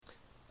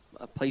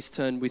please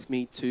turn with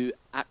me to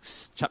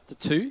Acts chapter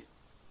 2. And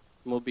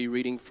we'll be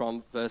reading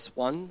from verse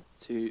 1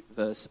 to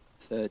verse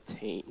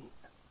 13.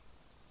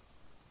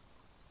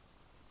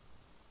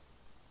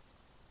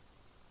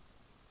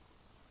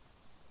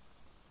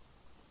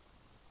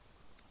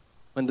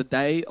 When the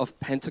day of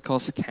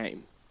Pentecost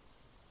came,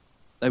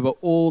 they were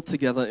all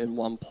together in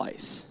one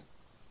place.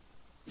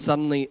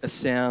 Suddenly a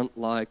sound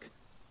like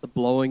the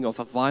blowing of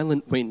a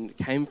violent wind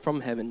came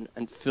from heaven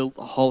and filled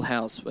the whole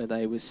house where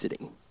they were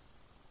sitting.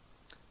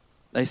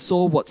 They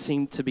saw what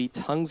seemed to be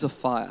tongues of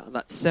fire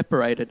that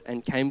separated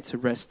and came to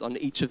rest on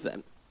each of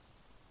them.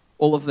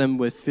 All of them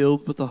were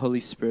filled with the Holy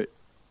Spirit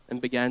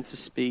and began to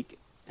speak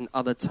in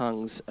other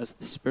tongues as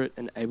the Spirit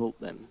enabled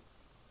them.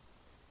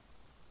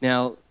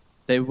 Now,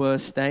 they were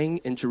staying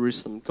in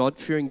Jerusalem,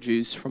 God-fearing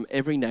Jews from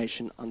every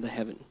nation under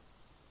heaven.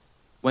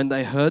 When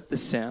they heard the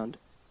sound,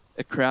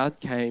 a crowd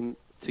came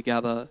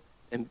together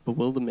in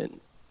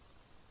bewilderment,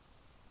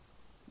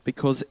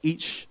 because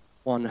each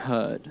one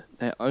heard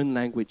their own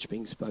language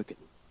being spoken.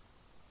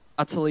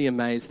 Utterly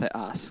amazed, they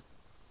asked,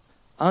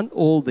 "Aren't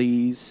all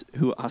these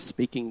who are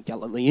speaking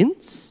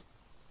Galileans?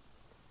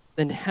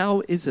 Then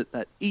how is it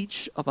that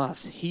each of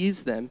us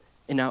hears them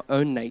in our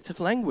own native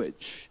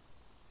language?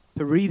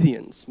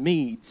 Perithians,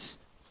 Medes,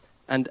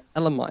 and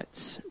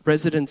Elamites,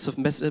 residents of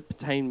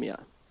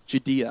Mesopotamia,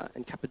 Judea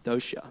and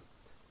Cappadocia,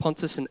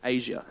 Pontus and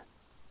Asia,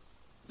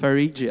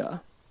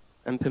 Phrygia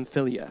and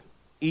Pamphylia,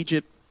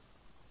 Egypt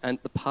and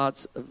the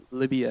parts of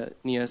Libya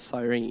near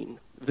Cyrene,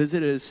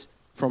 visitors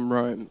from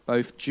Rome,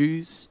 both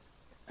Jews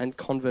and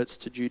converts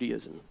to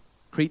Judaism,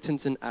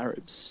 Cretans and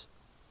Arabs.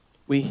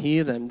 We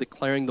hear them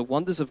declaring the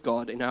wonders of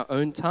God in our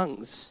own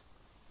tongues."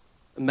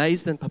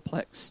 Amazed and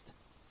perplexed,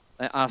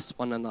 they asked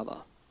one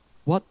another,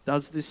 "What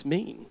does this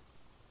mean?"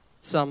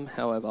 Some,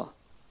 however,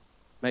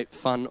 made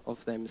fun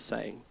of them,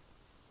 saying,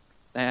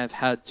 "They have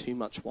had too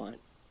much wine."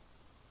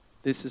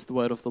 This is the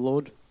word of the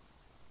Lord.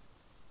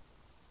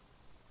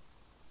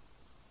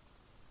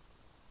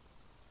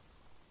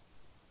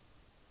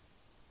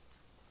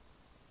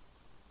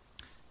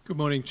 Good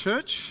morning,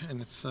 church,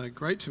 and it's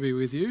great to be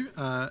with you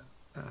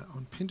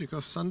on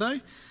Pentecost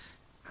Sunday.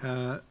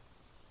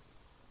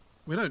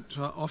 We don't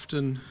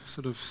often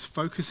sort of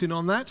focus in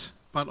on that,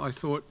 but I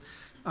thought,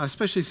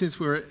 especially since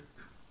we're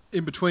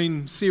in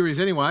between series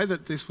anyway,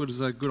 that this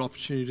was a good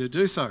opportunity to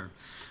do so.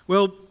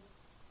 Well,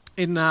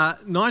 in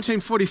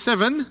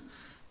 1947,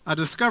 a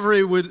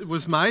discovery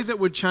was made that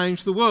would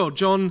change the world.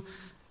 John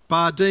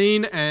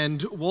Bardeen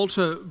and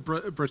Walter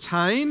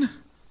Brattain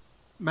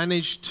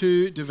managed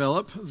to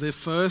develop the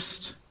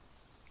first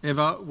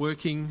ever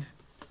working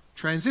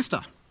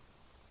transistor.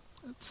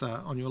 It's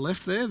on your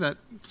left there, that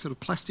sort of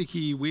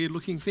plasticky,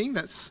 weird-looking thing.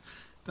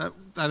 That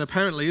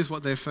apparently is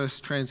what their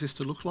first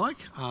transistor looked like.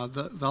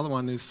 The other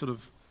one is sort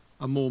of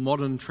a more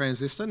modern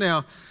transistor.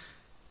 Now,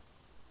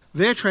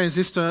 their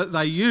transistor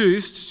they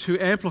used to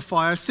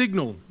amplify a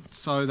signal.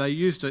 So they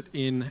used it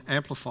in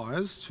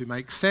amplifiers to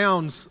make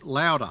sounds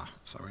louder,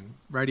 so in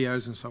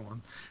radios and so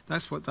on.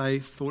 That's what they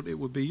thought it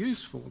would be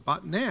used for.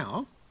 But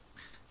now,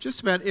 just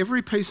about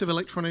every piece of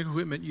electronic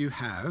equipment you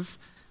have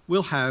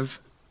will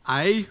have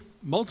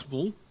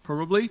multiple,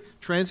 probably,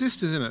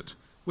 transistors in it.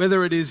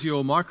 Whether it is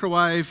your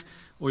microwave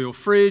or your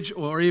fridge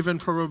or even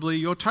probably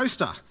your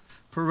toaster,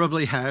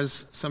 probably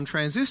has some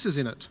transistors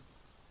in it.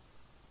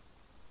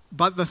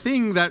 But the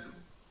thing that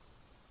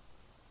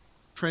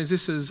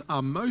transistors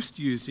are most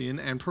used in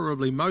and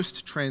probably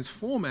most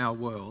transform our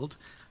world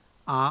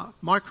are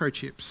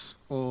microchips,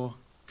 or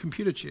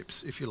computer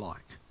chips, if you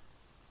like.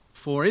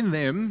 For in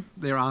them,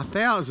 there are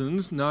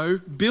thousands, no,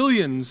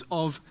 billions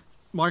of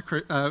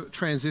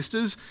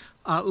transistors,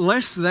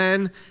 less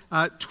than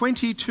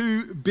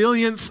 22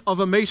 billionth of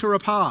a metre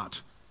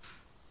apart.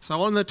 So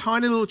on the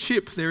tiny little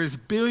chip, there is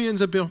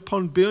billions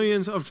upon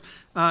billions of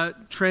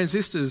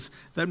transistors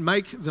that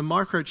make the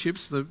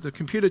microchips, the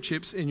computer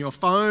chips in your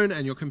phone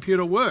and your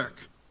computer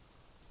work.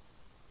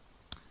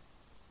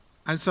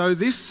 And so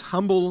this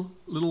humble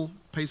little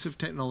piece of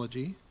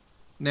technology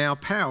now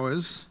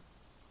powers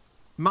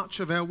much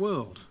of our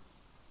world.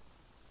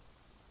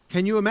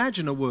 Can you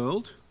imagine a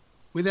world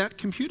without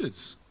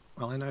computers?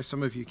 Well, I know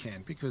some of you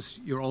can, because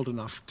you're old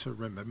enough to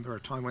remember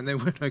a time when there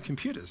were no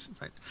computers. In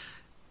fact,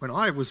 when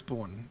I was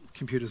born,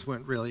 computers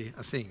weren't really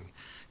a thing.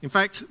 In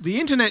fact, the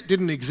internet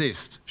didn't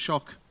exist.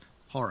 Shock,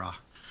 horror.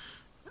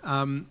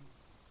 But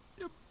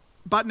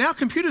now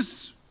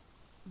computers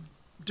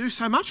do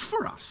so much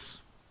for us.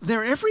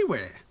 They're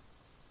everywhere.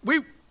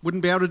 We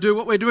wouldn't be able to do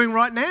what we're doing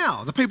right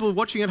now. The people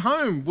watching at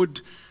home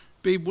would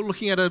be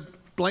looking at a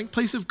blank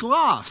piece of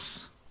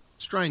glass,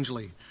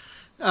 strangely,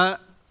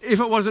 if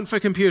it wasn't for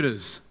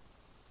computers.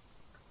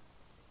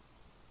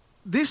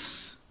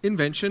 This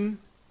invention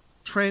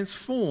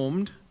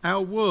transformed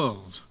our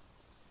world.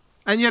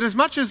 And yet, as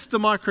much as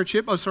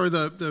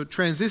the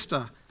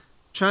transistor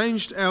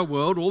changed our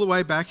world all the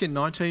way back in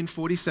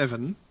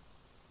 1947,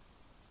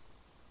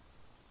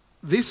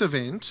 this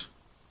event,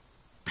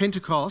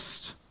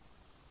 Pentecost,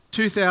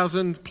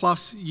 2,000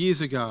 plus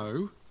years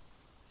ago,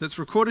 that's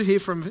recorded here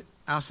from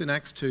us in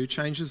Acts 2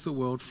 changes the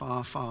world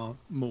far, far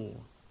more.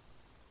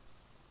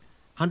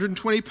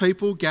 120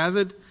 people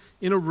gathered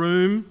in a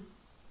room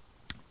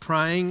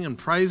praying and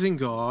praising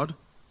God,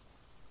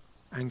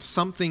 and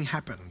something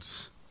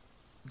happens.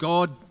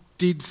 God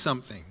did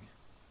something.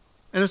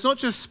 And it's not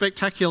just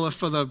spectacular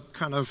for the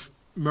kind of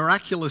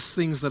miraculous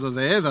things that are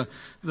there,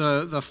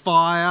 the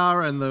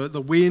fire and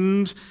the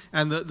wind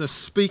and the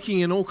speaking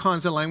in all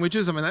kinds of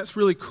languages. I mean, that's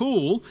really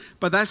cool,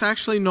 but that's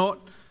actually not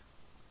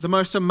the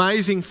most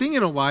amazing thing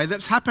in a way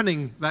that's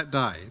happening that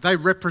day. They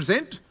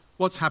represent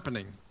what's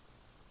happening.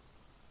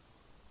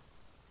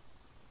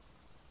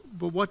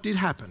 But what did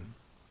happen?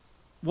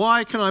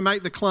 Why can I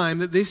make the claim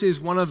that this is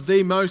one of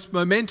the most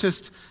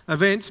momentous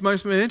events,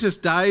 most momentous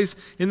days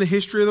in the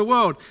history of the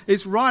world?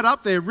 It's right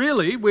up there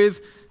really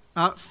with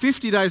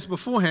 50 days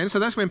beforehand, so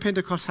that's when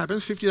Pentecost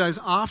happens, 50 days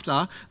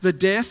after the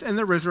death and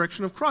the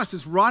resurrection of Christ.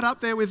 It's right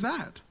up there with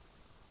that.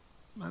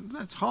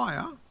 That's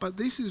higher, but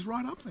this is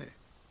right up there.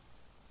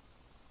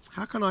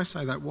 How can I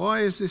say that?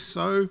 Why is this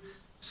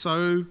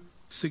so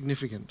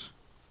significant?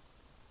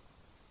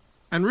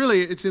 And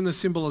really, it's in the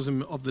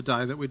symbolism of the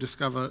day that we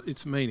discover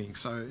its meaning.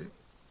 So I'm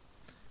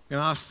going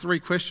to ask three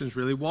questions,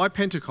 really. Why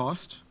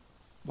Pentecost?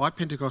 Why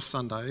Pentecost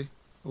Sunday?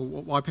 Or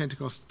why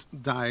Pentecost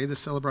Day, the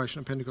celebration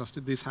of Pentecost,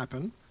 did this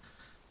happen?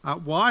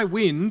 Why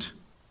wind?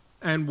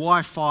 And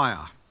why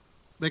fire?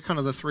 They're kind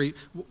of the three.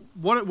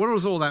 What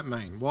does all that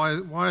mean? Why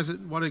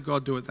did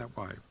God do it that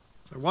way?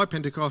 So why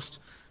Pentecost?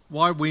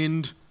 Why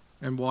wind?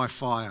 And why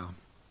fire?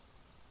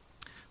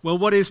 Well,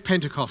 what is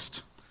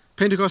Pentecost?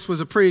 Pentecost was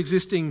a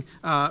pre-existing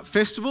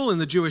festival in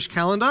the Jewish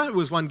calendar. It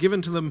was one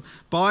given to them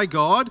by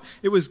God.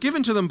 It was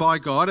given to them by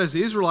God as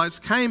the Israelites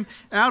came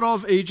out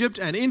of Egypt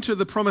and into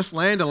the promised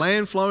land, a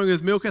land flowing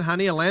with milk and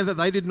honey, a land that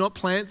they did not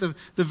plant the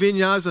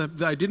vineyards,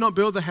 they did not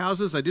build the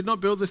houses, they did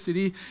not build the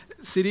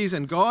cities,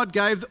 and God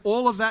gave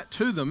all of that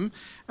to them.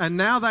 And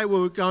now they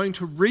were going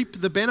to reap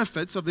the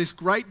benefits of this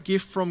great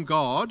gift from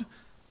God.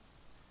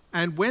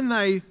 And when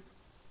they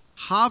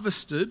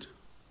harvested,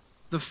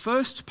 the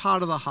first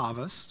part of the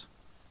harvest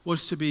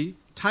was to be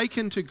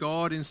taken to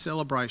God in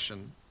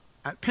celebration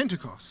at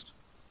Pentecost.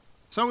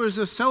 So it was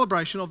a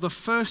celebration of the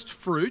first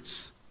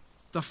fruits,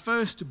 the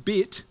first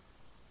bit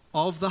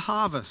of the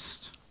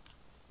harvest.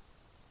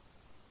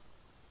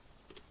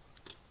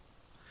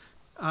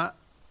 How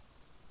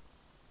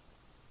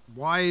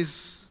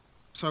is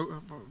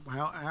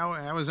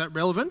that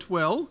relevant?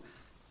 Well,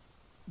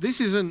 this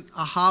isn't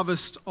a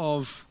harvest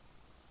of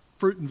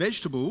fruit and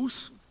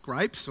vegetables,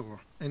 grapes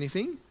or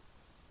anything.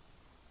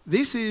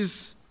 This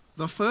is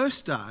the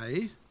first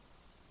day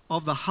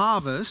of the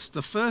harvest,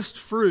 the first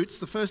fruits,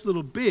 the first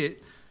little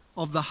bit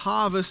of the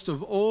harvest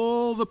of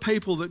all the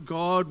people that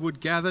God would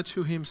gather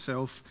to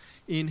himself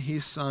in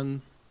his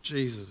Son,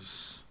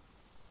 Jesus.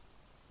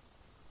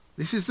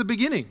 This is the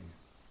beginning.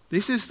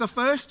 This is the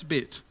first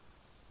bit.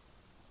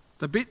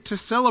 The bit to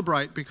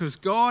celebrate, because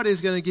God is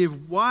going to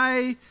give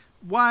way,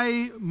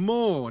 way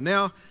more.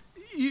 Now,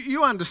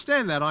 you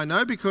understand that, I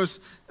know, because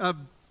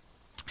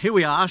here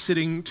we are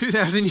sitting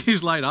 2,000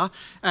 years later,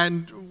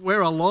 and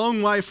we're a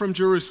long way from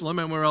Jerusalem,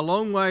 and we're a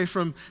long way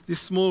from this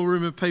small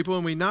room of people,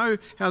 and we know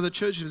how the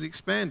church has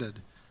expanded.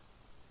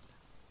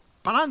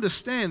 But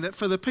understand that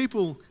for the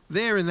people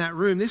there in that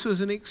room, this was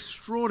an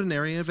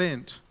extraordinary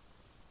event.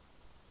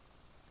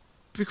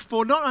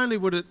 For not only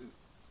would it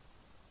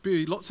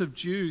be lots of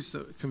Jews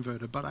that were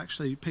converted, but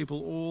actually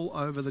people all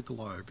over the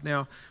globe.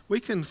 Now,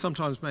 we can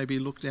sometimes maybe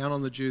look down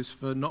on the Jews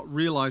for not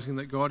realising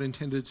that God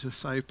intended to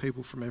save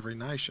people from every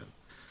nation.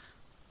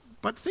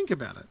 But think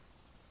about it.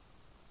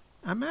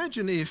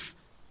 Imagine if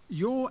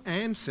your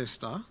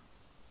ancestor,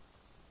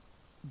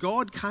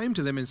 God came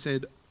to them and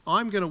said,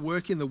 I'm going to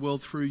work in the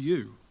world through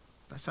you.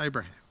 That's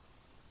Abraham.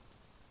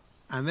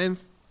 And then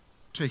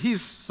to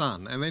his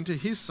son, and then to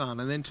his son,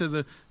 and then to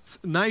the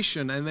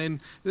nation, and then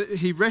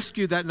he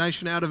rescued that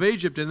nation out of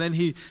Egypt, and then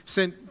he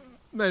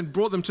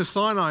brought them to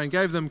Sinai and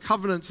gave them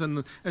covenants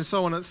and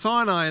so on at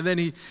Sinai, and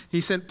then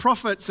he sent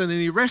prophets, and then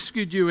he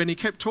rescued you, and he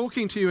kept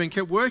talking to you and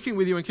kept working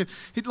with you, and kept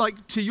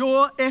to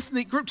your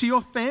ethnic group, to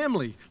your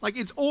family. Like,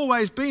 it's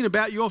always been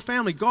about your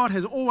family. God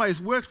has always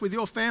worked with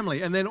your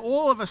family, and then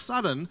all of a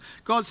sudden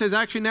God says,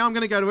 actually, now I'm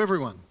going to go to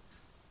everyone.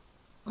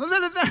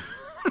 That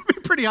would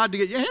be pretty hard to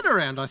get your head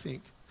around, I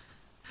think.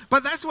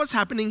 But that's what's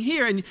happening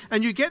here,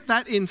 and you get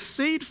that in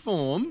seed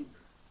form.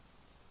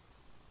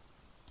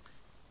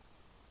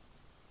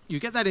 You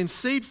get that in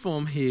seed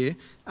form here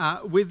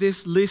with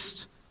this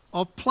list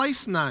of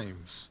place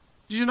names.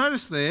 Did you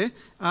notice there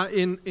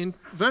in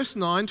verse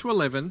 9 to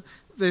 11,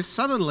 there's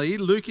suddenly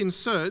Luke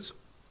inserts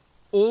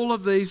all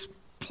of these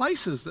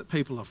places that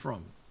people are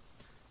from.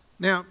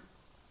 Now,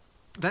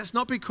 that's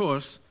not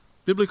because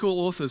biblical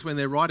authors, when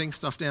they're writing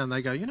stuff down,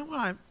 they go, you know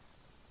what,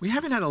 we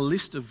haven't had a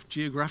list of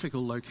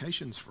geographical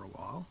locations for a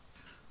while.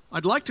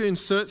 I'd like to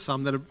insert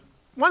some that are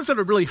ones that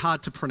are really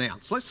hard to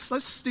pronounce.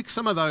 Let's stick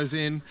some of those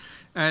in,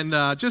 and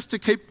just to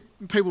keep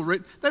people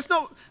read. That's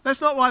not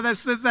why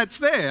that's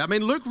there. I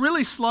mean, Luke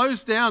really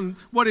slows down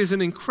what is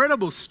an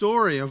incredible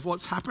story of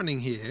what's happening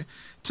here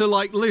to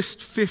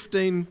list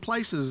 15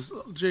 places,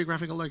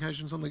 geographical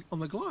locations on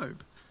the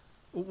globe.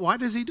 Why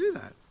does he do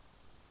that?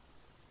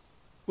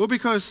 Well,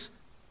 because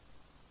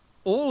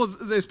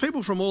there's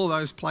people from all of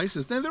those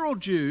places. Now, they're all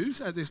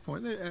Jews at this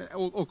point,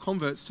 or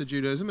converts to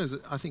Judaism, as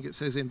I think it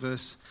says in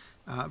verse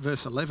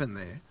 11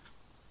 there.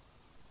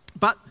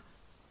 But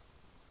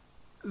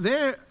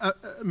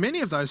many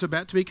of those are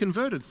about to be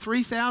converted.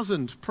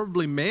 3,000,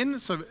 probably men,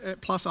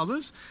 plus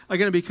others, are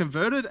going to be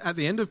converted at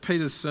the end of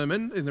Peter's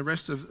sermon in the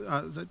rest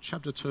of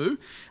chapter 2.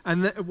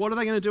 And what are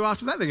they going to do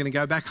after that? They're going to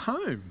go back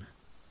home.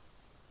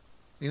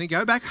 They're going to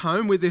go back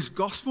home with this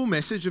gospel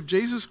message of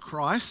Jesus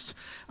Christ,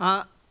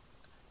 and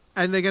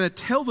they're going to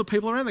tell the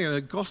people around. They're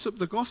going to gossip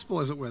the gospel,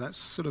 as it were. That's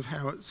sort of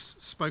how it's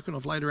spoken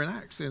of later in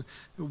Acts. They'll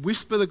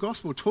whisper the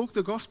gospel, talk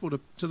the gospel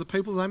to the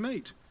people they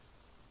meet.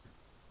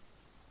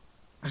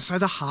 And so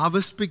the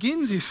harvest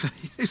begins, you see,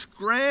 this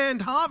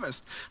grand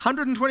harvest.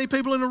 120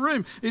 people in a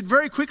room. It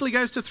very quickly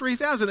goes to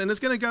 3,000, and it's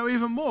going to go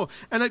even more.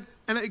 And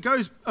it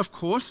goes, of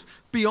course,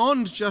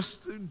 beyond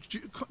just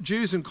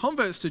Jews and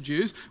converts to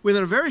Jews.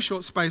 Within a very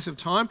short space of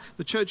time,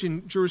 the church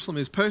in Jerusalem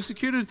is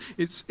persecuted.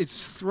 It's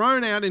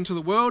thrown out into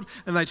the world,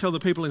 and they tell the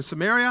people in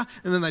Samaria,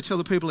 and then they tell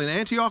the people in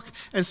Antioch.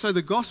 And so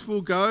the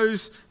gospel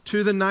goes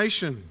to the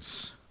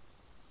nations.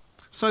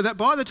 So that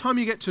by the time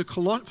you get to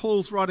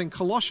Paul's writing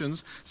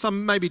Colossians,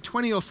 some maybe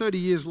 20 or 30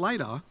 years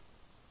later,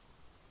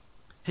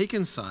 he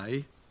can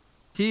say,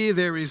 here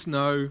there is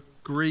no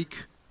Greek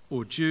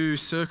or Jew,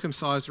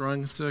 circumcised or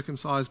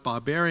uncircumcised,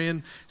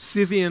 barbarian,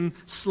 Scythian,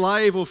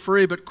 slave or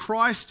free, but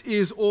Christ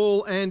is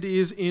all and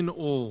is in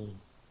all.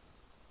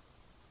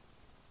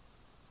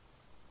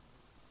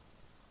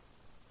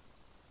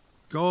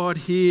 God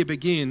here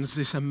begins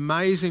this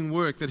amazing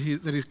work that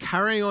is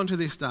carrying on to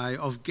this day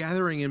of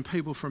gathering in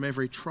people from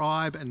every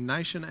tribe and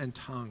nation and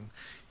tongue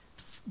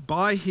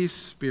by his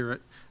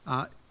Spirit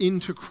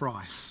into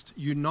Christ,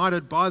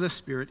 united by the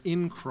Spirit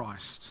in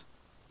Christ.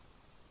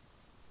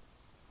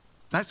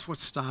 That's what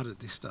started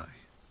this day.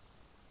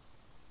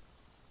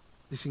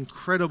 This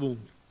incredible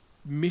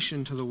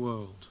mission to the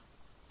world.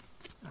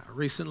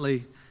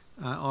 Recently,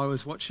 I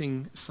was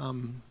watching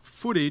some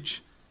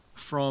footage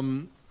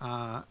from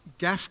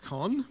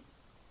GAFCON,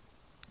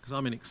 because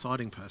I'm an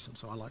exciting person,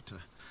 so I like to.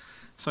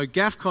 So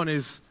GAFCON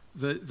is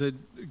the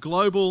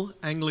Global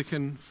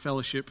Anglican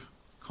Fellowship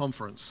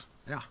Conference.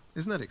 Yeah,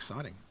 isn't that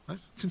exciting? I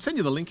can send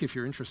you the link if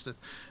you're interested.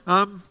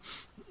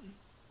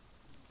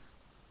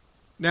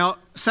 Now,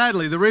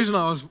 sadly, the reason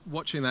I was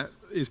watching that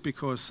is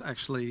because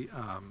actually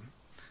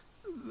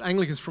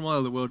Anglicans from all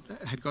over the world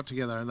had got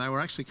together and they were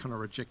actually kind of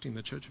rejecting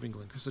the Church of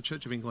England, because the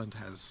Church of England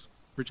has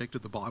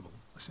rejected the Bible,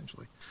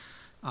 essentially.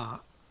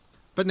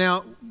 But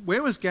now,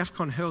 where was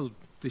GAFCON held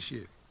this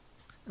year?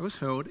 It was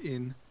held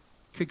in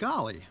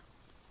Kigali.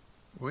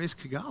 Where's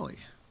Kigali?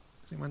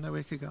 Does anyone know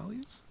where Kigali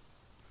is?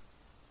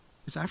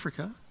 It's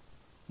Africa,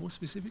 more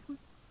specifically.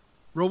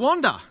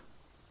 Rwanda.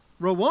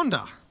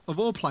 Rwanda, of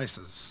all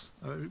places.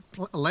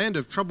 A land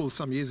of trouble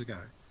some years ago.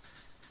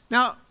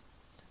 Now,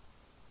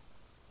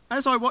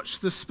 as I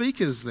watched the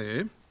speakers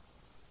there,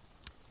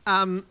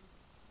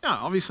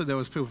 obviously there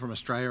was people from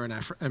Australia and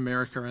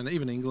America and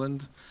even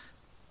England,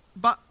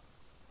 but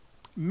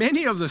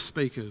many of the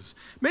speakers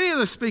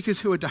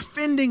who are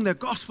defending the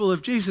gospel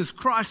of Jesus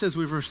Christ as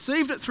we've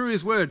received it through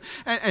his word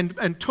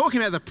and talking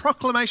about the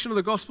proclamation of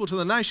the gospel to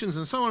the nations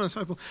and so on and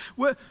so forth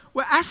were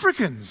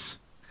Africans.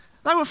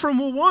 They were from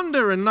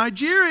Rwanda and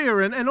Nigeria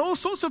and all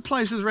sorts of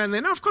places around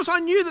there. Now, of course, I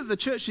knew that the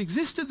church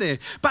existed there,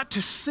 but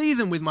to see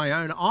them with my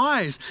own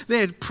eyes,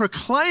 they're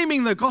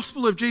proclaiming the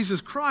gospel of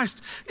Jesus Christ,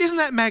 isn't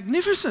that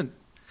magnificent?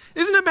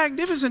 Isn't it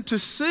magnificent to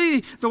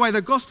see the way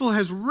the gospel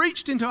has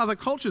reached into other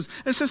cultures?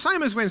 It's the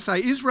same as when,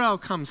 say, Israel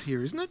comes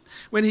here, isn't it?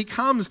 When he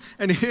comes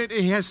and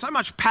he has so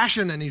much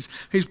passion and he's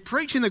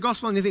preaching the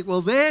gospel, and you think,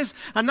 well, there's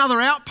another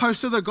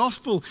outpost of the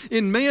gospel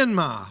in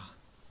Myanmar.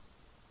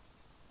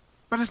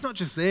 But it's not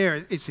just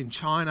there. It's in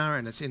China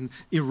and it's in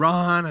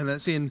Iran and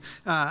it's in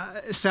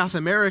South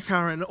America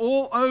and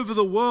all over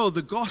the world.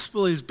 The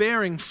gospel is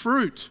bearing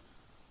fruit.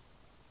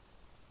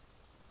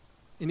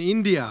 In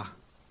India,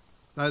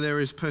 though there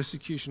is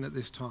persecution at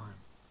this time,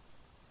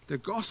 the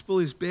gospel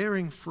is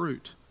bearing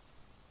fruit.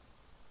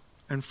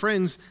 And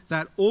friends,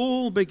 that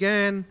all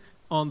began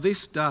on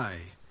this day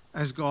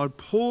as God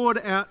poured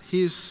out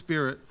his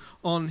Spirit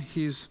on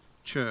his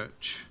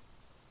church.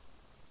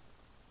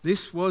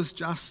 This was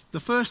just the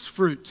first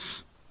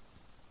fruits.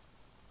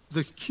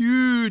 The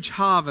huge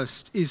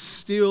harvest is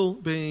still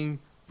being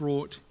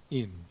brought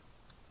in.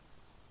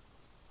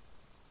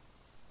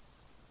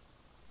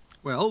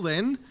 Well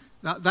then,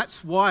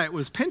 that's why it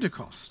was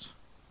Pentecost.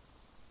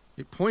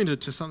 It pointed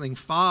to something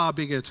far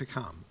bigger to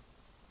come.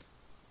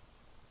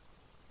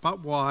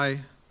 But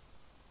why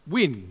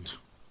wind?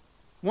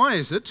 Why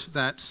is it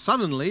that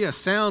suddenly a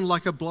sound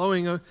like a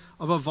blowing of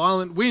a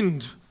violent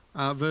wind,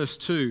 verse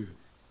 2,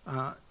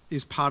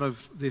 is part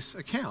of this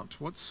account.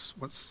 What's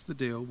the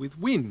deal with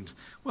wind?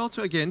 Well,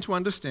 to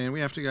understand,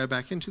 we have to go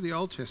back into the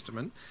Old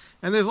Testament,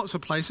 and there's lots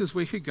of places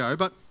we could go,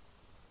 but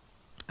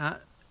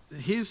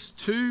here's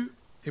two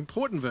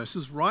important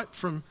verses right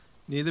from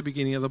near the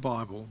beginning of the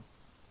Bible.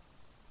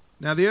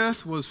 Now the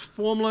earth was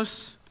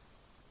formless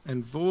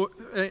and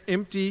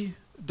empty.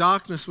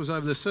 Darkness was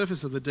over the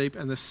surface of the deep,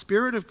 and the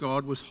Spirit of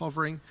God was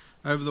hovering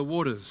over the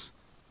waters.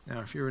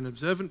 Now, if you're an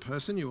observant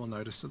person, you will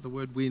notice that the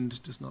word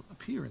wind does not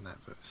appear in that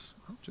verse.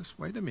 Well, just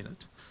wait a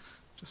minute.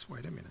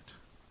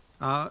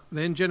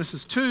 Then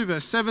Genesis 2,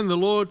 verse 7, the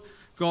Lord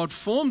God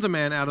formed the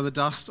man out of the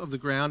dust of the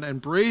ground and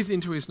breathed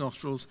into his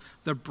nostrils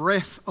the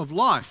breath of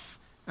life,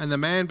 and the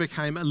man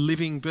became a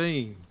living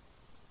being.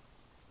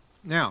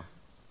 Now,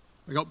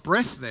 we got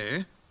breath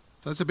there,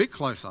 so it's a bit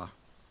closer.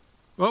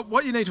 Well,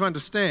 what you need to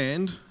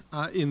understand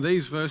in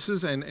these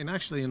verses and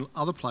actually in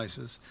other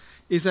places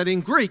is that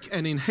in Greek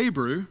and in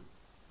Hebrew,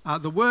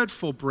 the word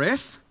for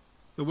breath,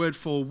 the word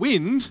for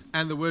wind,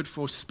 and the word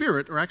for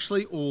spirit are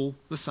actually all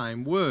the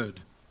same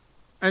word.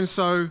 And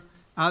so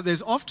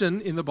there's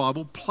often in the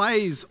Bible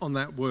plays on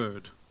that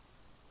word.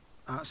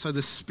 So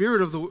the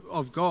Spirit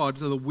of God,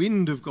 so the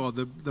wind of God,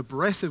 the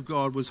breath of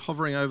God was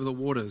hovering over the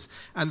waters.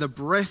 And the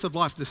breath of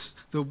life,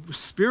 the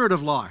Spirit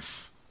of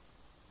life,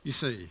 you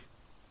see.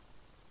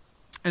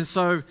 And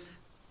so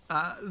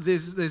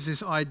there's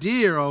this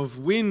idea of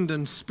wind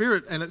and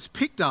spirit, and it's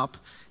picked up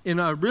in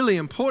a really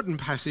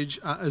important passage,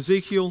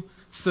 Ezekiel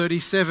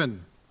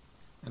 37.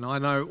 And I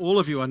know all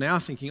of you are now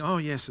thinking, oh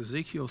yes,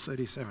 Ezekiel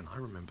 37, I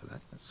remember that.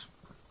 That's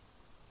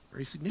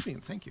very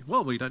significant, thank you.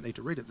 Well, we don't need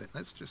to read it then,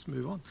 let's just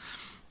move on.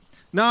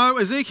 No,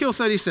 Ezekiel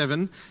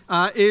 37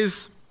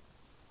 is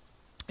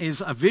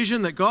a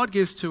vision that God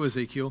gives to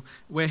Ezekiel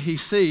where he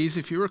sees,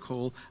 if you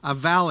recall, a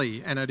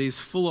valley, and it is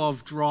full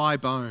of dry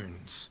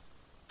bones.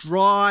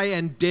 Dry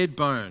and dead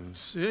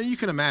bones. You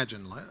can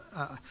imagine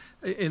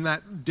in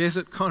that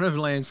desert kind of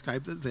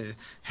landscape that there,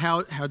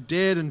 how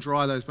dead and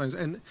dry those bones,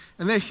 and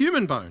they're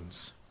human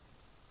bones.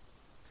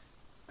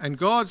 And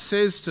God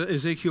says to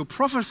Ezekiel,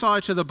 prophesy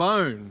to the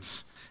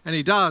bones. And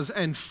he does,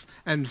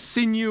 and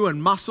sinew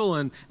and muscle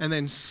and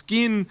then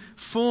skin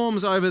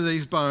forms over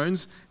these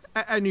bones,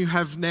 and you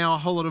have now a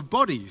whole lot of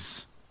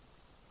bodies.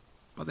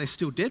 But they're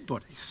still dead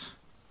bodies.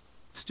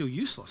 Still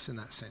useless in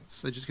that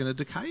sense. They're just going to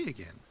decay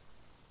again.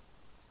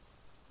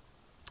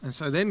 And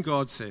so then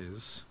God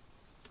says,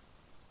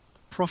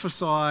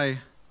 prophesy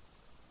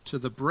to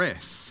the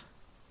breath.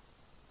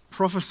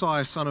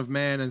 Prophesy, Son of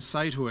Man, and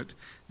say to it,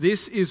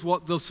 this is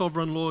what the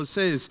Sovereign Lord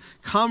says.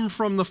 Come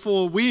from the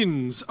four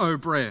winds, O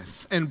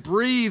breath, and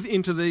breathe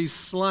into these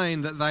slain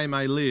that they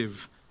may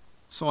live.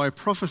 So I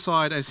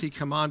prophesied as he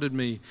commanded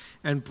me,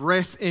 and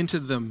breath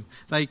entered them.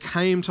 They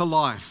came to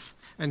life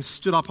and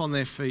stood up on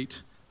their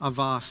feet, a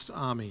vast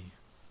army.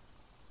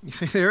 You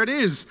see, there it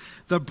is,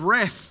 the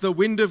breath, the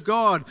wind of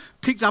God,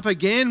 picked up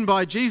again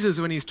by Jesus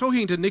when he's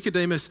talking to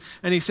Nicodemus,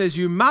 and he says,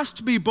 you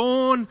must be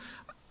born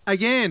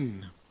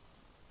again.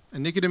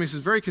 And Nicodemus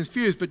is very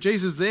confused, but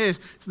Jesus there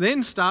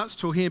then starts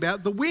talking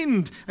about the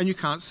wind, and you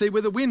can't see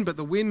where the wind, but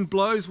the wind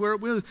blows where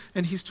it will,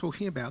 and he's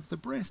talking about the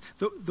breath,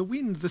 the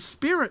wind, the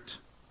Spirit.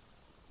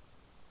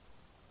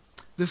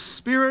 The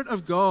Spirit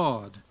of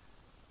God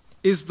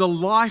is the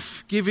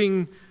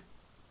life-giving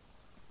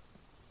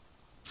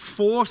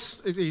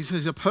force.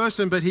 He's a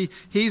person, but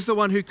he's the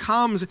one who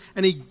comes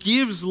and he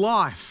gives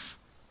life.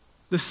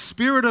 The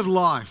Spirit of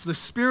life, the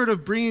Spirit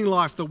of bringing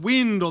life, the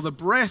wind or the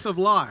breath of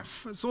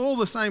life. It's all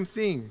the same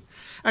thing.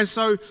 And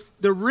so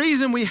the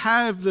reason we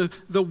have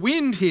the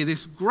wind here,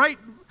 this great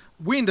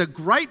wind, a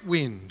great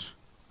wind,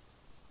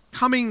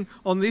 coming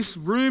on this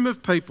room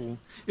of people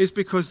is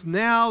because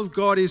now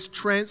God is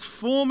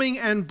transforming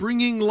and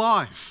bringing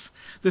life.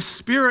 The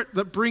Spirit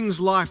that brings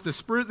life, the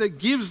Spirit that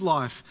gives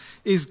life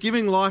is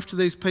giving life to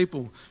these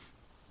people.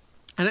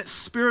 And it's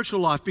spiritual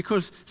life,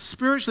 because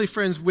spiritually,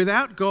 friends,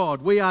 without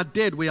God, we are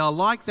dead. We are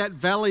like that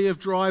valley of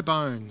dry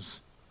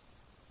bones.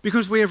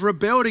 Because we have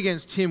rebelled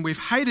against him, we've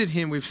hated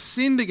him, we've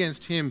sinned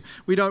against him,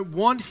 we don't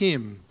want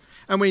him.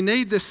 And we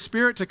need the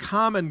Spirit to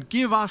come and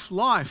give us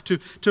life, to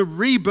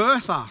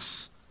rebirth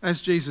us, as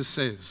Jesus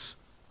says.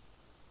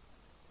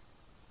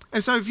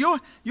 And so if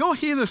you're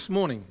here this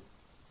morning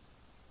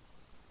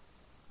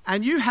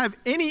and you have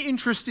any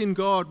interest in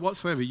God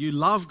whatsoever, you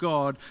love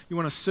God, you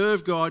want to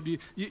serve God,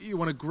 you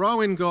want to grow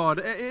in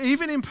God,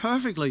 even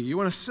imperfectly, you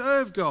want to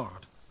serve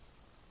God,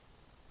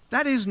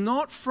 that is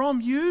not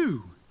from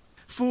you.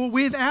 For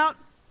without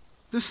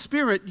the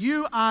Spirit,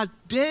 you are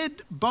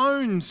dead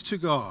bones to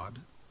God.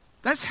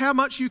 That's how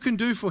much you can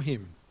do for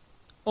him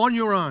on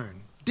your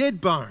own,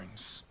 dead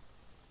bones.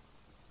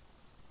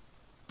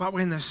 But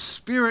when the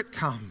Spirit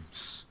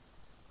comes,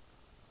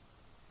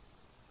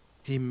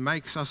 he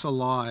makes us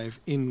alive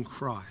in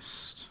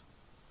Christ.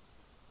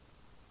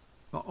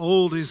 The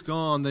old is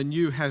gone, the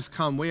new has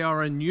come. We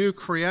are a new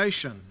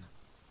creation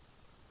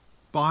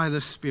by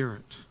the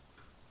Spirit.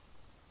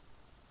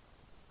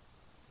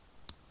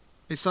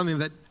 It's something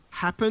that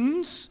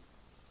happens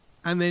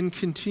and then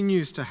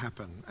continues to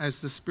happen as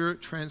the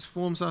Spirit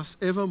transforms us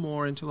ever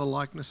more into the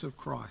likeness of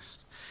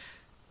Christ.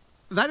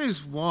 That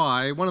is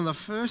why one of the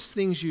first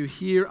things you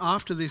hear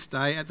after this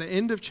day, at the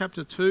end of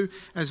chapter 2,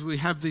 as we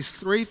have these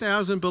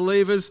 3,000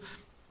 believers,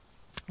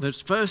 the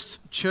first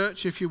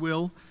church, if you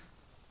will,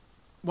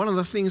 one of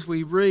the things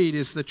we read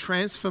is the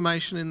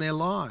transformation in their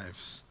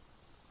lives.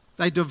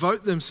 They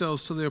devote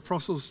themselves to the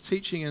apostles'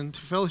 teaching and to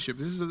fellowship.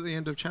 This is at the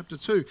end of chapter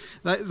 2.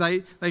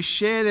 They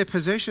share their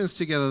possessions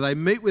together. They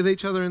meet with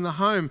each other in the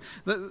home.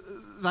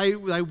 They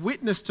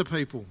witness to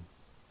people.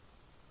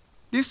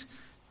 This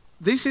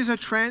is a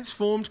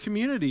transformed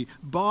community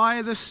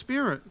by the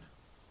Spirit.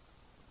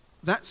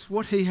 That's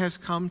what He has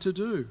come to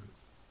do.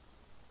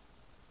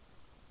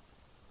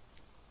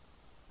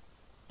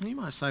 You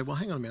might say, well,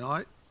 hang on a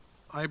minute.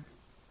 I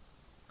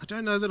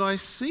don't know that I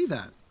see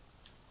that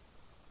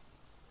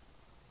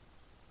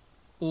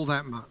all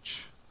that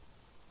much.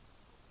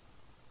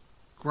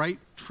 Great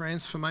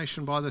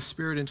transformation by the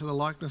Spirit into the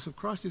likeness of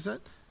Christ. Is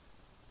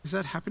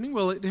that happening?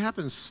 Well, it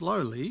happens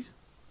slowly.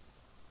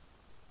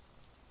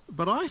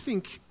 But I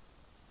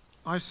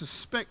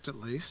suspect at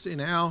least,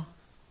 in our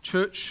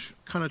church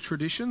kind of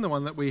tradition, the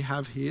one that we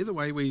have here, the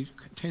way we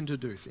tend to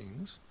do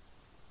things,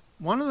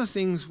 one of the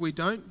things we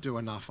don't do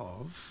enough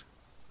of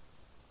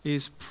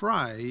is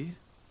pray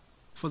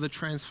for the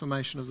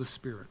transformation of the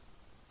Spirit.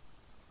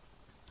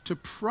 To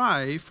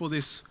pray for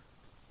this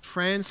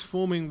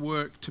transforming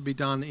work to be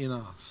done in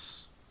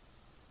us.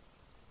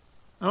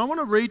 And I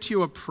want to read to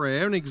you a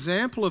prayer, an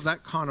example of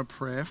that kind of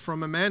prayer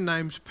from a man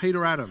named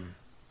Peter Adam.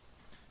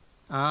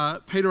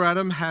 Peter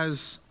Adam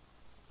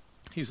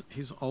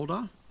he's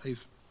older, he's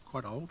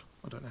quite old.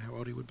 I don't know how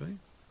old he would be.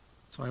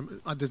 So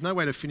there's no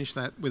way to finish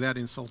that without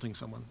insulting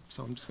someone,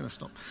 so I'm just going to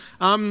stop.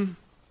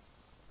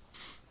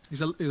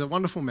 He's a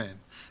wonderful man.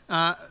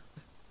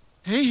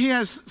 He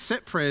has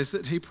set prayers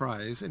that he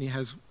prays, and he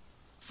has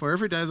for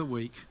every day of the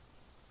week,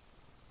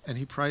 and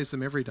he prays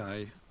them every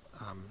day,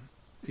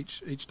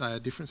 each day a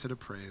different set of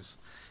prayers.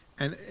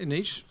 And in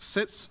each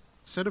set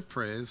of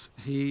prayers,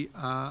 he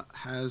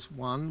has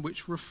one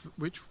which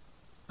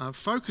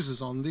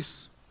focuses on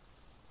this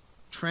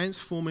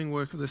transforming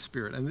work of the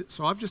Spirit. And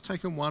so I've just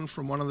taken one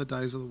from one of the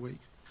days of the week.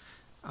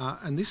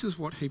 And this is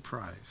what he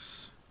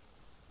prays.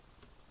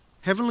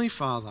 Heavenly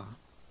Father,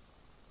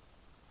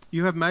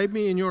 you have made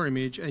me in your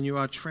image, and you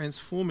are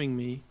transforming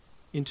me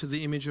into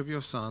the image of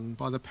your Son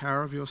by the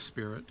power of your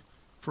Spirit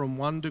from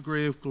one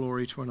degree of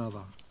glory to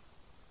another.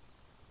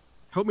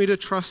 Help me to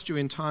trust you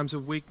in times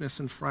of weakness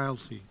and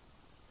frailty.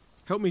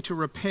 Help me to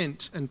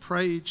repent and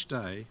pray each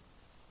day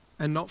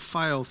and not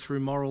fail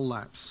through moral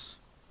lapse.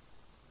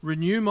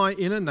 Renew my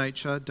inner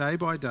nature day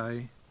by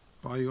day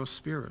by your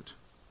Spirit.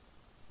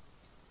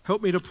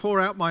 Help me to pour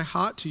out my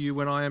heart to you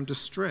when I am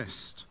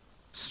distressed,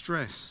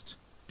 stressed,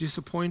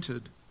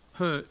 disappointed,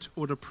 hurt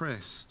or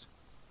depressed,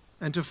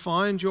 and to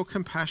find your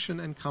compassion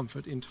and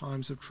comfort in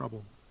times of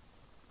trouble.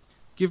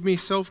 Give me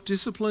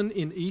self-discipline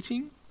in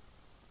eating,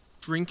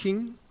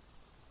 drinking,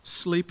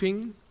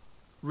 sleeping,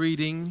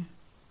 reading,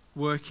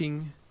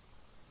 working,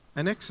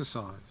 and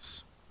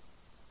exercise.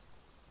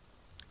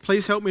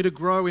 Please help me to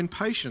grow in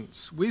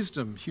patience,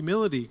 wisdom,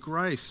 humility,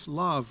 grace,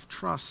 love,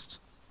 trust,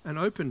 and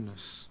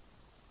openness.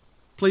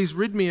 Please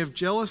rid me of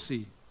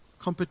jealousy,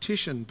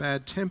 competition,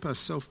 bad temper,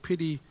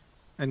 self-pity,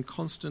 and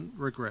constant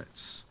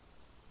regrets.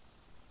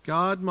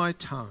 Guard my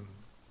tongue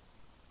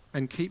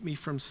and keep me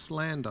from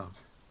slander,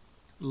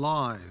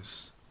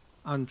 lies,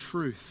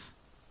 untruth,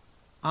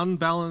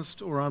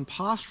 unbalanced or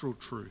unpastoral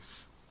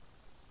truth,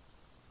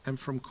 and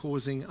from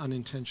causing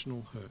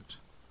unintentional hurt.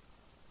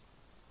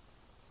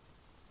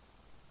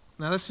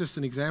 Now that's just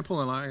an example,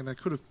 and I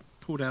could have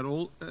pulled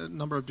out a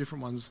number of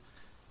different ones.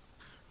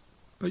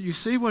 But you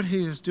see what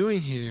he is doing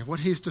here,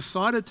 what he's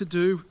decided to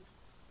do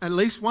at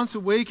least once a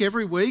week,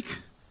 every week.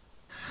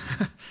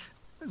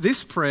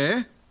 This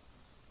prayer,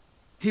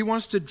 he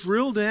wants to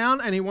drill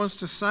down and he wants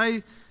to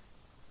say,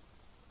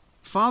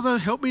 Father,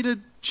 help me to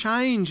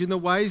change in the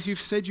ways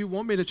you've said you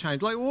want me to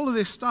change. Like all of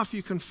this stuff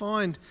you can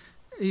find,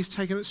 he's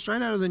taken it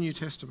straight out of the New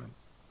Testament.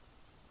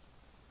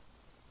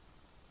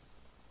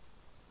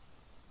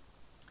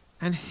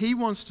 And he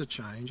wants to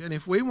change, and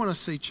if we want to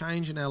see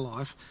change in our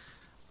life,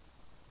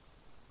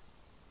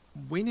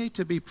 we need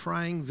to be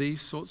praying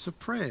these sorts of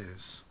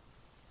prayers.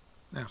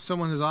 Now,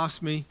 someone has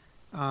asked me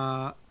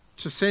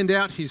to send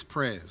out his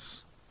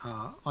prayers.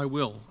 I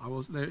will.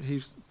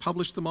 He's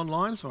published them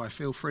online, so I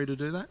feel free to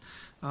do that.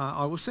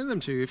 I will send them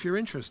to you if you're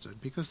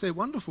interested, because they're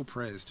wonderful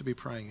prayers to be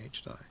praying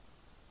each day.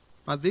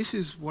 But this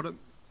is what it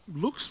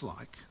looks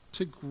like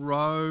to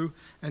grow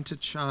and to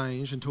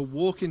change and to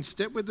walk in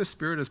step with the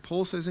Spirit, as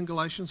Paul says in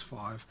Galatians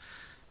 5,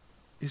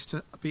 is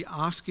to be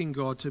asking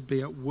God to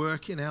be at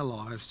work in our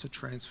lives to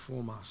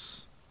transform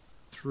us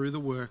through the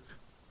work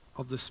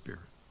of the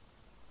Spirit.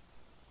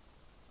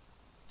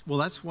 Well,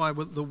 that's why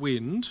with the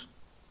wind,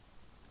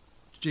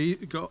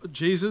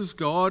 Jesus,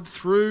 God,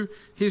 through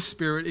his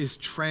Spirit, is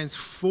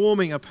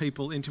transforming a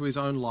people into his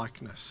own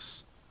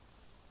likeness.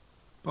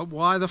 But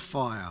why the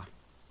fire?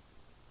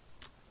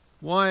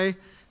 Why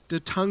do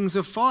tongues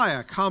of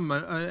fire come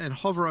and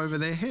hover over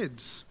their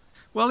heads?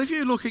 Well, if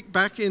you look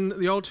back in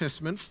the Old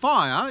Testament,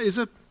 fire is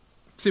a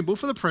symbol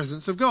for the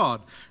presence of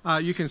God.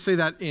 You can see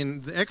that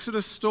in the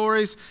Exodus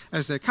stories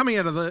as they're coming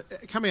out of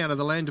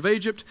the land of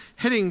Egypt,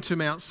 heading to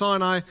Mount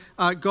Sinai.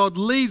 God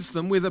leads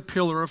them with a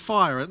pillar of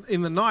fire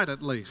in the night,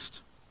 at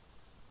least.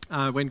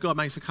 When God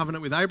makes a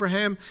covenant with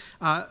Abraham,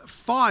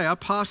 fire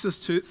passes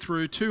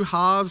through two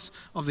halves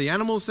of the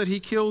animals that he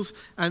kills,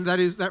 and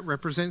that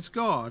represents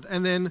God.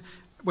 And then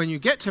when you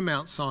get to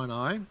Mount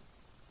Sinai,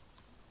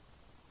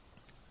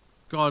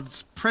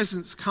 God's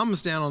presence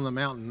comes down on the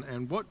mountain,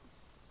 and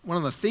one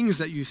of the things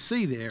that you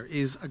see there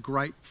is a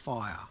great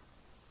fire.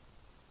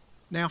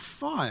 Now,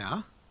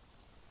 fire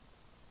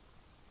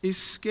is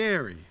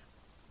scary.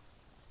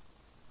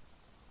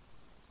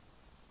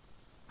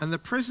 And the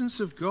presence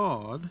of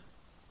God,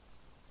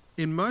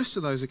 in most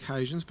of those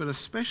occasions, but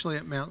especially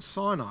at Mount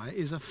Sinai,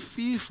 is a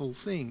fearful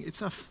thing.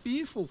 It's a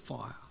fearful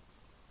fire.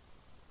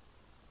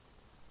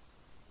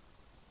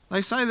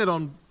 They say that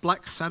on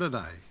Black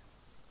Saturday,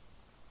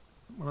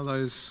 one of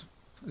those,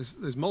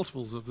 there's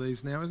multiples of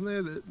these now, isn't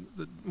there?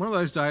 One of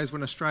those days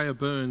when Australia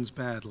burns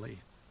badly.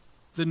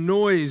 The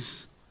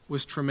noise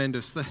was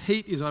tremendous. The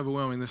heat is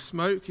overwhelming. The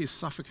smoke is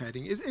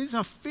suffocating. It's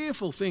a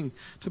fearful thing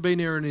to be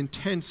near an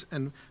intense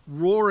and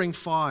roaring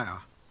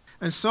fire.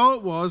 And so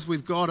it was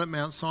with God at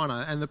Mount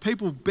Sinai. And the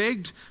people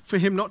begged for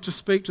him not to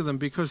speak to them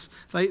because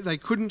they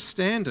couldn't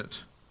stand it.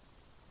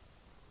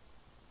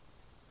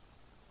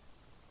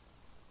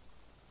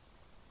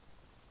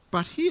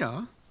 But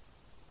here,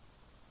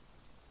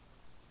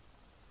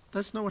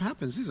 that's not what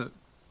happens, is it?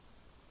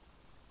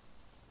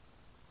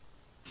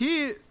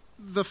 Here,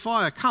 the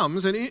fire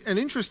comes, and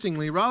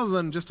interestingly, rather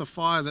than just a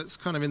fire that's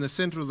kind of in the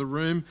centre of the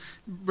room,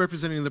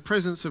 representing the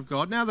presence of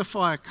God, now the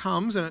fire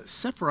comes and it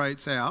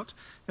separates out,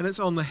 and it's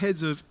on the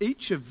heads of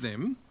each of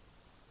them.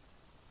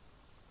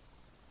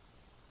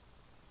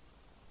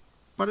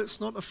 But it's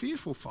not a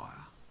fearful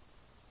fire.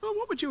 Well,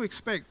 what would you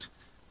expect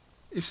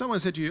if someone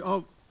said to you,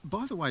 "Oh,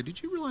 by the way,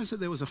 did you realise that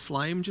there was a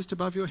flame just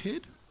above your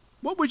head?"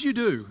 What would you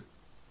do?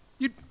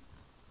 You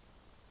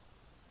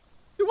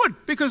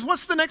would, because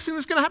what's the next thing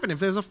that's going to happen if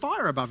there's a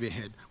fire above your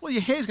head? Well,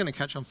 your hair's going to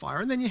catch on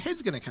fire, and then your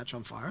head's going to catch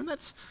on fire, and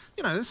that's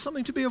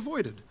something to be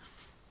avoided.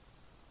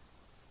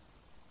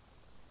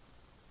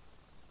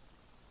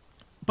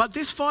 But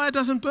this fire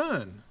doesn't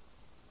burn.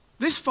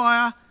 This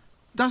fire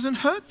doesn't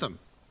hurt them.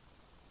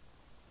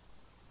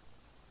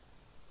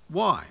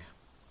 Why?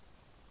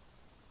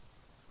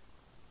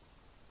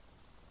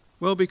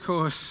 Well,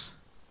 because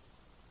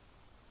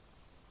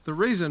the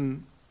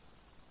reason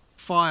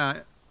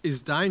fire is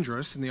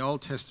dangerous in the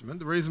Old Testament,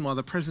 the reason why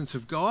the presence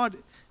of God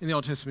in the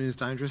Old Testament is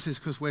dangerous is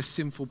because we're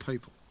sinful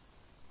people.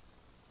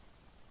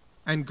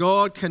 And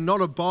God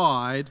cannot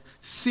abide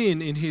sin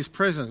in his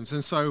presence.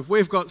 And so if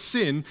we've got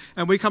sin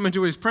and we come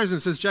into his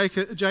presence, as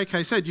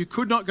J.K. said, you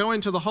could not go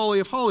into the Holy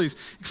of Holies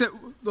except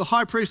the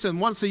high priest and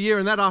once a year,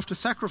 and that after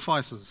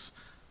sacrifices.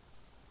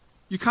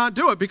 You can't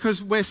do it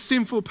because we're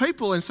sinful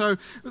people. And so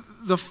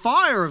the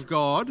fire of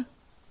God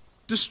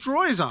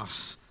destroys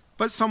us.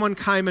 But someone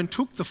came and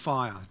took the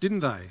fire, didn't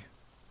they?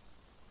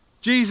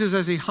 Jesus,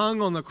 as he hung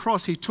on the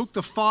cross, he took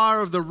the fire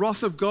of the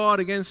wrath of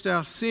God against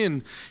our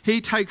sin. He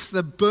takes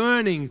the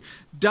burning,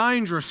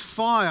 dangerous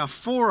fire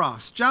for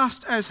us,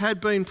 just as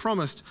had been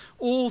promised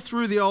all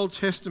through the Old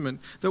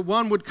Testament, that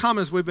one would come,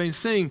 as we've been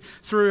seeing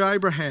through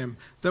Abraham,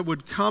 that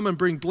would come and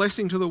bring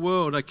blessing to the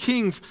world. A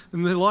king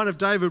in the line of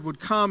David would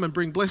come and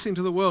bring blessing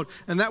to the world.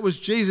 And that was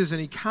Jesus,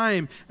 and he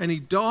came and he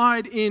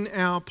died in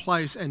our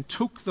place and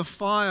took the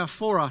fire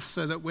for us,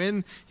 so that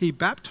when he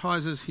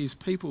baptizes his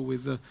people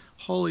with the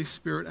Holy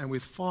Spirit and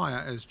with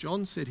fire, as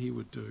John said he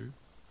would do,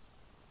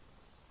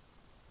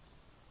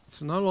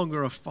 it's no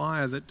longer a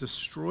fire that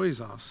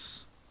destroys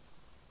us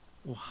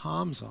or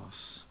harms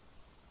us.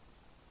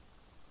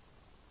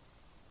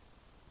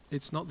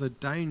 It's not the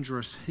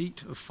dangerous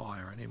heat of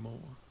fire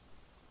anymore,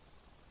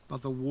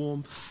 but the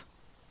warmth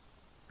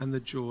and the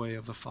joy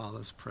of the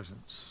Father's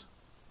presence.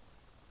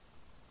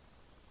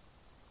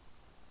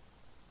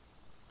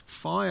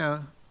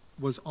 Fire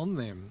was on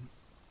them,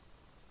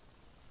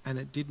 and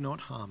it did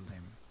not harm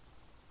them.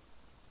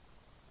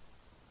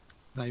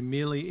 They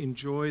merely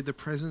enjoyed the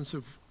presence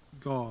of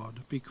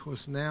God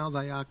because now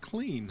they are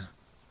clean.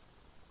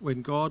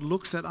 When God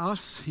looks at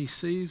us, he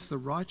sees the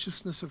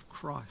righteousness of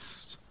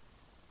Christ.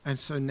 And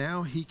so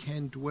now he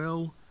can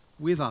dwell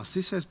with us.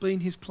 This has been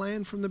his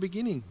plan from the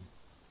beginning,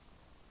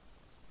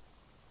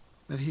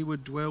 that he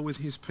would dwell with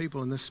his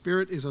people. And the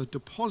Spirit is a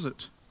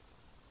deposit.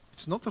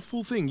 It's not the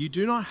full thing. You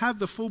do not have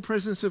the full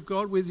presence of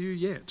God with you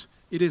yet.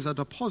 It is a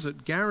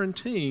deposit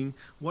guaranteeing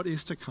what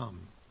is to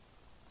come.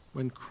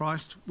 When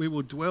we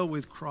will dwell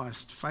with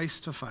Christ face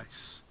to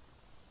face.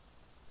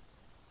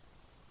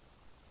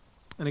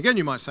 And again,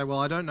 you might say, well,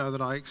 I don't know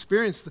that I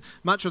experienced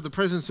much of the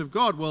presence of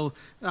God. Well,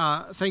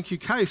 thank you,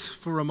 Case,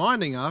 for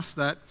reminding us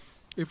that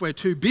if we're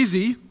too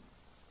busy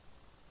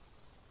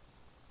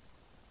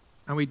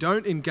and we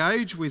don't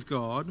engage with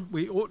God,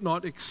 we ought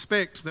not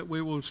expect that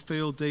we will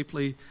feel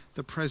deeply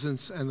the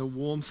presence and the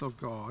warmth of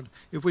God.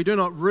 If we do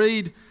not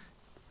read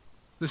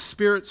the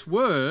Spirit's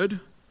word,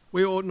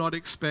 we ought not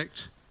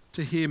expect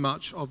to hear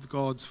much of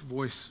God's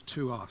voice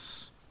to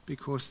us,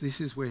 because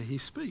this is where he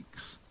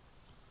speaks.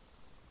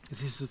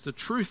 This is the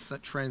truth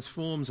that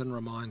transforms and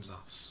reminds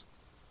us.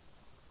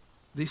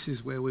 This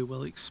is where we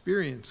will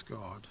experience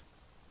God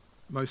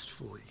most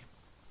fully.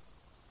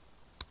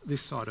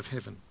 This side of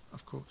heaven,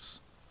 of course.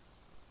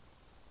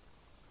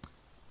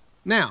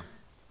 Now,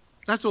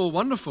 that's all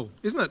wonderful,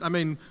 isn't it? I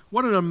mean,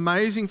 what an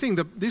amazing thing.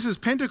 This is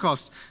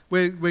Pentecost,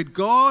 where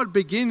God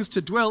begins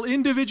to dwell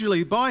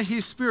individually by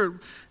his Spirit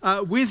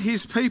with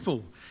his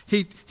people.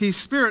 His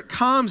Spirit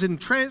calms and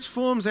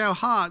transforms our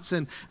hearts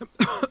and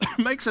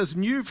makes us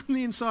new from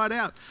the inside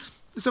out.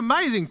 It's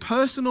amazing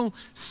personal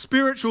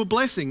spiritual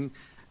blessing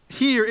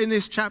here in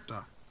this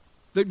chapter,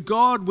 that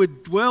God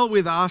would dwell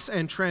with us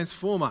and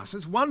transform us.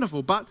 It's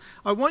wonderful, but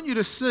I want you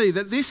to see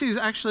that this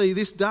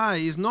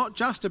day is not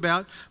just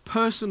about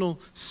personal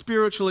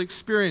spiritual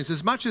experience,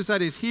 as much as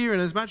that is here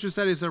and as much as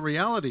that is a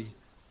reality.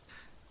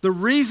 The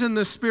reason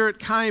the Spirit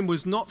came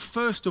was not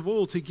first of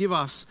all to give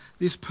us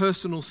this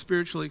personal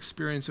spiritual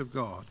experience of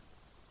God.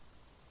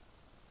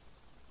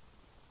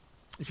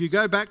 If you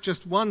go back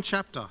just one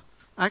chapter,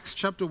 Acts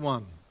chapter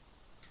 1,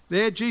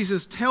 there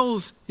Jesus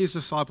tells his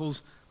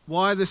disciples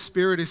why the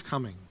Spirit is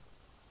coming.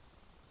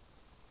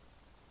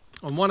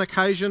 On one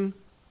occasion,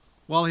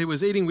 while he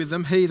was eating with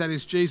them, he, that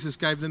is Jesus,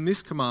 gave them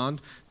this command: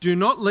 "Do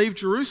not leave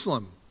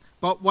Jerusalem,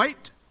 but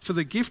wait for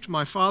the gift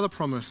my Father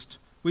promised,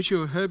 which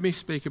you have heard me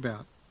speak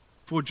about.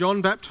 For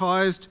John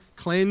baptized,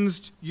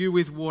 cleansed you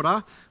with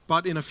water,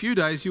 but in a few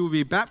days you will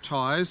be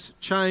baptized,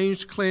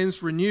 changed,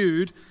 cleansed,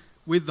 renewed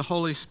with the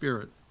Holy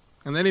Spirit."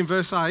 And then in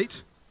verse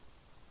 8,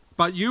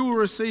 "But you will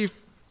receive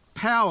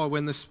power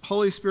when the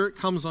Holy Spirit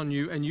comes on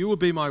you, and you will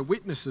be my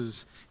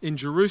witnesses in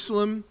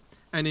Jerusalem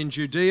and in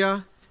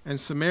Judea and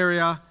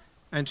Samaria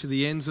and to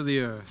the ends of the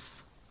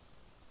earth."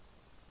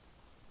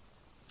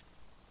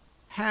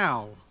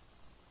 How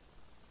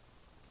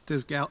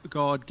does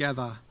God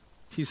gather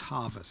his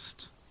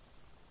harvest?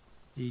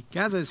 He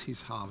gathers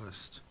his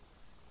harvest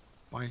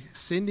by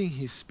sending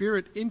his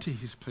Spirit into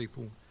his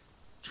people,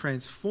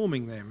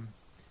 transforming them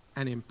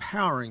and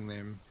empowering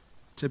them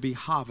to be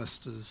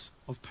harvesters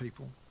of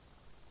people.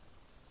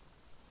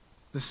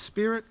 The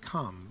Spirit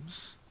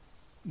comes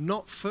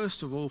not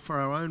first of all for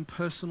our own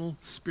personal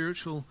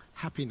spiritual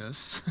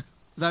happiness,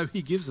 though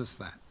he gives us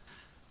that.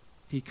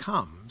 He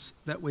comes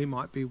that we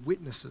might be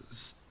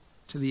witnesses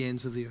to the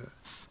ends of the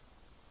earth.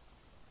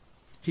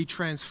 He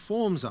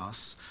transforms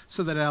us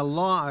so that our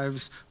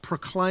lives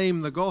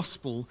proclaim the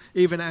gospel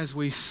even as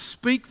we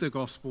speak the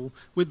gospel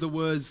with the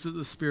words that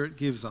the Spirit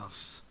gives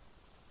us.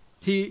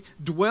 He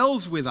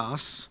dwells with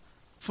us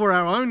for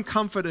our own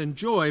comfort and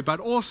joy, but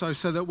also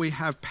so that we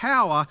have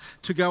power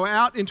to go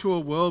out into a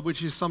world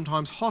which is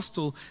sometimes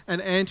hostile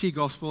and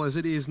anti-gospel, as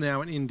it is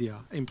now in India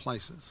in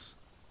places.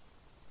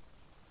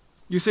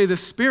 You see, the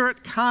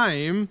Spirit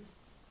came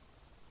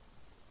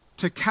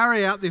to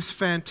carry out this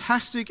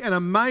fantastic and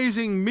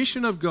amazing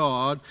mission of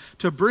God,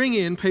 to bring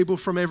in people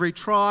from every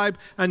tribe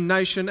and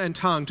nation and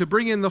tongue, to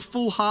bring in the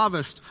full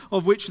harvest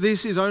of which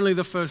this is only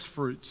the first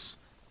fruits.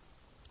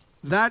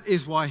 That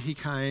is why he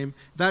came.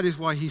 That is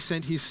why he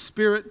sent his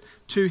Spirit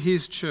to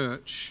his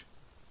church.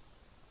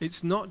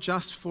 It's not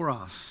just for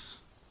us.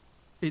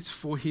 It's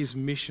for his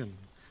mission.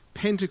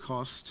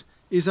 Pentecost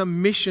is a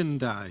mission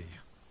day.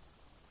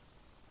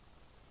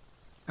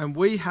 And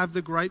we have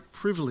the great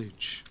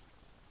privilege.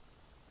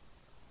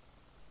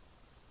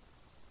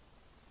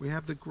 We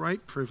have the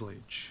great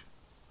privilege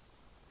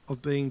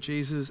of being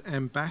Jesus'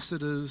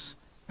 ambassadors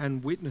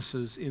and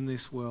witnesses in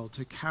this world,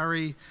 to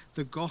carry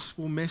the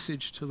gospel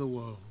message to the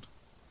world,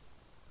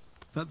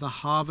 that the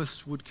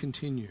harvest would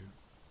continue.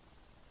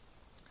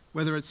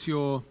 Whether it's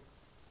your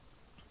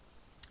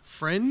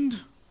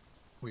friend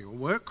or your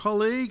work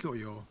colleague or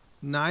your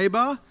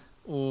neighbour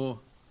or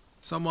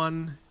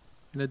someone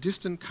in a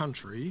distant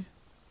country,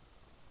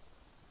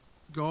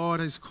 God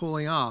is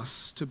calling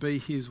us to be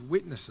his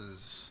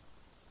witnesses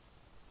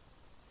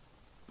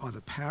by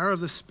the power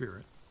of the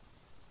Spirit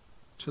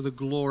to the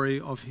glory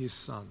of his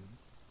Son.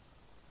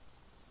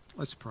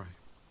 Let's pray.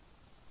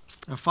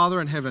 Our Father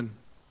in heaven,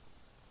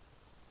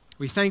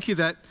 we thank you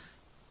that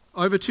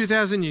over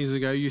 2,000 years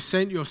ago you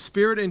sent your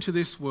Spirit into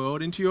this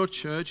world, into your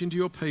church, into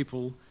your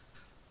people,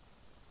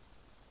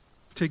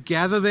 to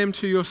gather them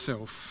to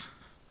yourself,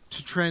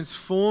 to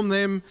transform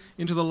them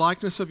into the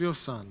likeness of your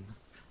Son,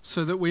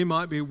 so that we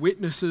might be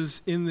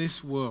witnesses in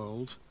this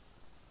world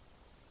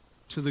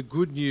to the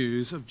good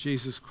news of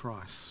Jesus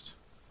Christ.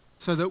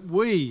 So that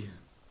we,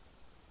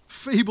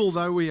 feeble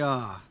though we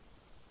are,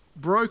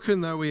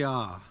 broken though we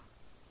are,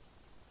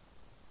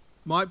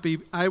 might be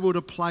able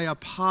to play a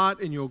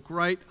part in your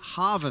great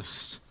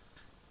harvest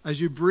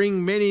as you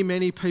bring many,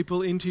 many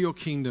people into your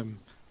kingdom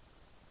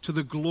to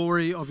the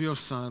glory of your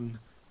Son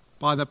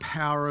by the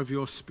power of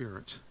your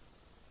Spirit.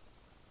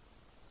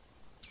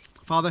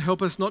 Father,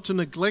 help us not to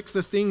neglect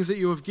the things that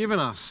you have given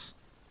us,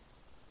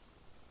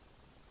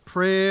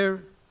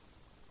 prayer,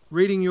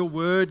 reading your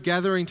word,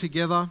 gathering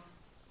together.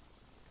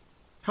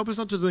 Help us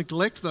not to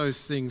neglect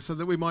those things so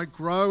that we might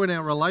grow in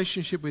our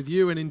relationship with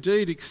you and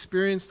indeed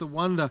experience the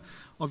wonder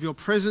of your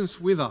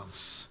presence with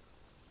us.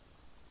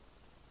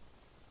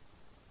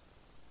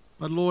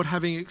 But Lord,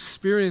 having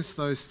experienced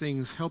those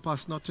things, help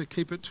us not to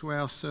keep it to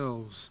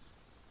ourselves,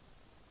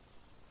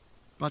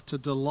 but to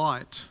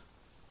delight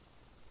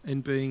in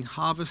being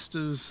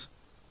harvesters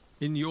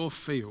in your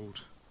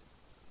field,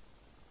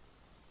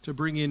 to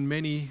bring in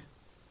many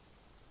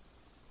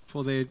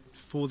for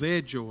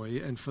their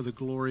joy and for the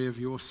glory of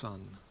your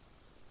Son.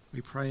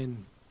 We pray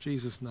in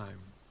Jesus'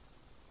 name.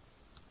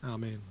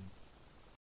 Amen.